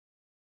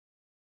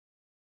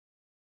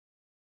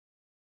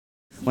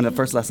one of the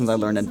first lessons I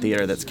learned in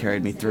theater that's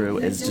carried me through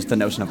is just the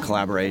notion of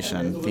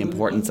collaboration, the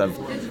importance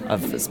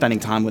of spending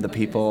time with the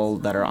people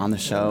that are on the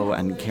show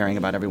and caring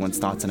about everyone's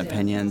thoughts and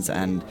opinions,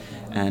 and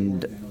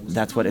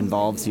that's what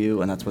involves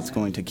you, and that's what's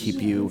going to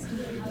keep you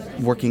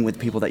working with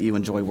people that you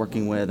enjoy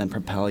working with and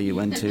propel you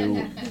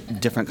into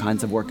different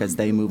kinds of work as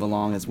they move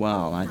along as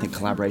well. And I think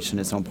collaboration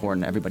is so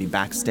important. Everybody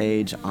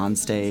backstage, on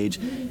stage,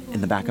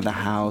 in the back of the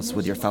house,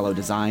 with your fellow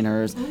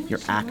designers, your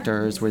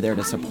actors, we're there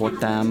to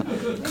support them,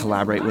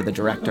 collaborate with the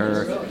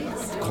director,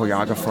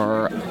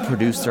 choreographer,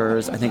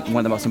 producers. I think one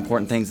of the most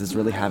important things is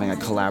really having a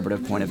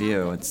collaborative point of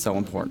view. It's so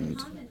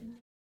important.